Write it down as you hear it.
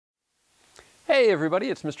Hey everybody,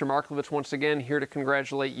 it's Mr. Marklevitz once again, here to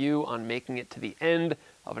congratulate you on making it to the end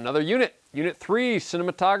of another unit. Unit 3,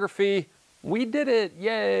 Cinematography. We did it,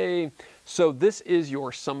 yay! So this is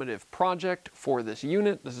your summative project for this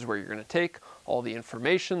unit. This is where you're going to take all the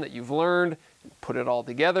information that you've learned, put it all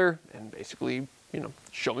together, and basically,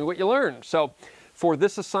 show me what you learned. So for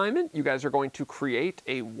this assignment, you guys are going to create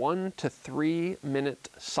a 1 to 3 minute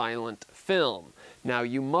silent film. Now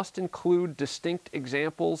you must include distinct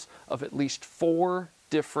examples of at least 4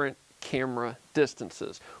 different camera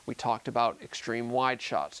distances. We talked about extreme wide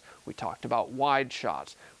shots. We talked about wide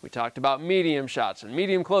shots. We talked about medium shots and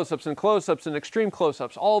medium close-ups and extreme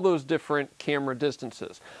close-ups, all those different camera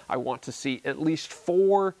distances. I want to see at least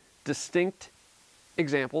 4 distinct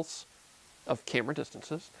examples of camera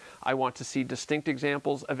distances. I want to see distinct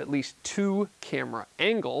examples of at least 2 camera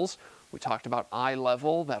angles. We talked about eye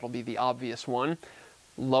level, that'll be the obvious one.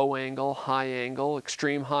 Low angle, high angle,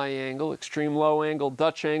 extreme high angle, extreme low angle,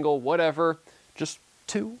 Dutch angle, whatever. Just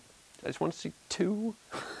 2. I just want to see 2.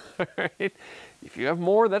 All right. If you have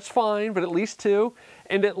more, that's fine, but at least 2.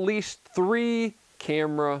 And at least 3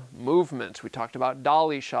 camera movements. We talked about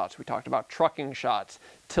dolly shots. We talked about trucking shots,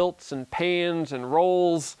 tilts and pans and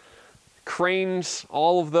rolls, cranes,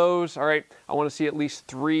 all of those. All right. I want to see at least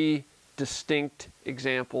 3 distinct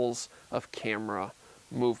examples of camera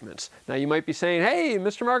movements. Now you might be saying, hey,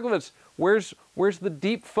 Mr. Marklevitz, where's the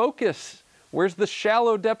deep focus? Where's the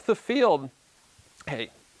shallow depth of field? Hey,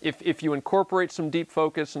 if you incorporate some deep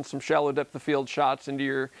focus and some shallow depth of field shots into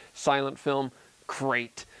your silent film,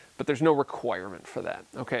 great. But there's no requirement for that,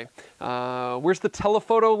 okay? Where's the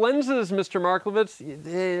telephoto lenses, Mr. Marklevitz?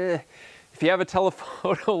 If you have a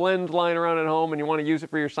telephoto lens lying around at home and you want to use it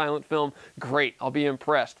for your silent film, great, I'll be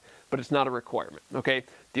impressed. But it's not a requirement, okay?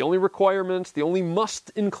 The only requirements, the only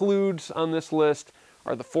must-includes on this list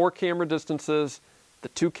are the 4 camera distances, the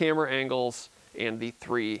 2 camera angles, and the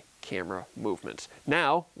 3 camera movements.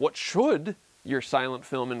 Now, what should your silent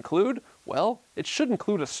film include? Well, it should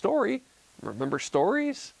include a story. Remember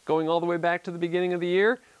stories going all the way back to the beginning of the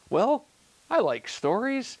year? Well, I like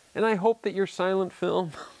stories, and I hope that your silent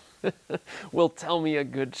film will tell me a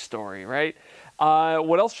good story, right?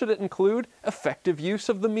 What else should it include? Effective use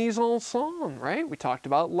of the mise-en-scène, right? We talked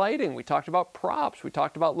about lighting, we talked about props, we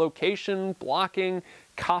talked about location, blocking,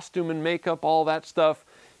 costume and makeup, all that stuff.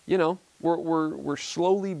 We're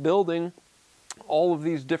slowly building all of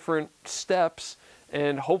these different steps,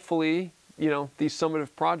 and hopefully, these summative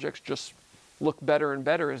projects just look better and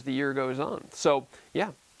better as the year goes on. So,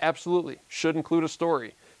 yeah, absolutely. Should include a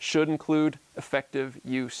story. Should include effective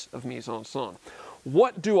use of mise-en-scène.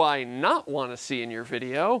 What do I not want to see in your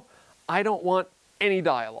video? I don't want any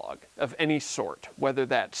dialogue of any sort, whether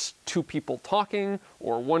that's 2 people talking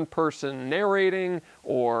or 1 person narrating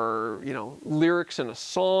or, lyrics in a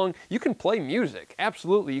song. You can play music.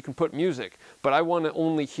 Absolutely, you can put music, but I want to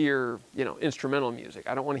only hear, instrumental music.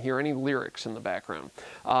 I don't want to hear any lyrics in the background.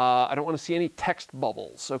 I don't want to see any text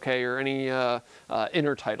bubbles, okay, or any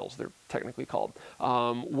intertitles, they're technically called,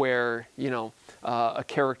 where, a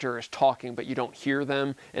character is talking but you don't hear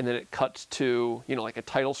them and then it cuts to, like a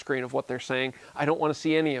title screen of what they're saying. I don't want to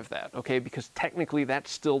see any of that, okay, because technically that's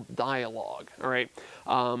still dialogue, all right?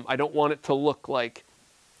 I don't want it to look like,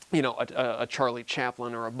 a Charlie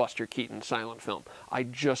Chaplin or a Buster Keaton silent film. I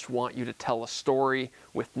just want you to tell a story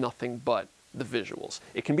with nothing but the visuals.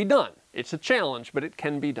 It can be done. It's a challenge, but it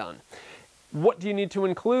can be done. What do you need to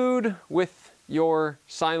include with your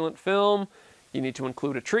silent film? You need to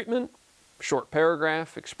include a treatment, short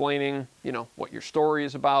paragraph explaining, what your story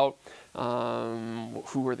is about,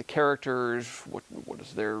 who are the characters, what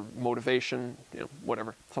is their motivation,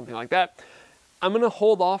 whatever, something like that. I'm going to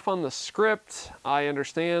hold off on the script. I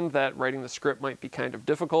understand that writing the script might be kind of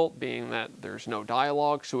difficult, being that there's no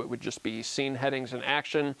dialogue, so it would just be scene headings and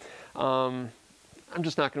action. I'm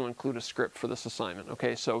just not going to include a script for this assignment,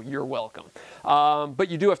 okay? So you're welcome. But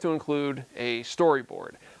you do have to include a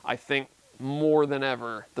storyboard. I think more than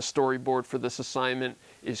ever, the storyboard for this assignment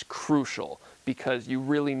is crucial because you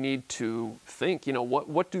really need to think,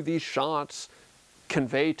 what do these shots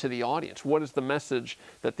convey to the audience? What is the message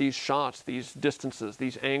that these shots, these distances,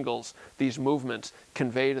 these angles, these movements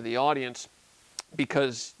convey to the audience?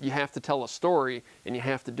 Because you have to tell a story and you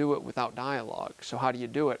have to do it without dialogue. So how do you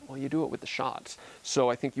do it? Well, you do it with the shots. So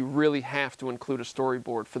I think you really have to include a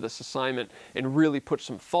storyboard for this assignment and really put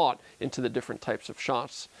some thought into the different types of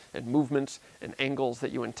shots and movements and angles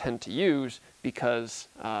that you intend to use because,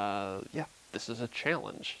 yeah, this is a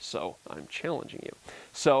challenge. So I'm challenging you.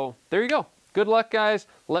 So there you go. Good luck, guys.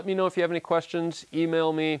 Let me know if you have any questions.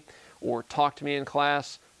 Email me or talk to me in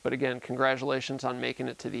class. But again, congratulations on making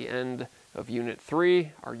it to the end of Unit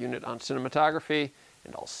 3, our unit on cinematography,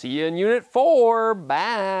 and I'll see you in Unit 4.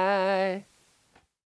 Bye!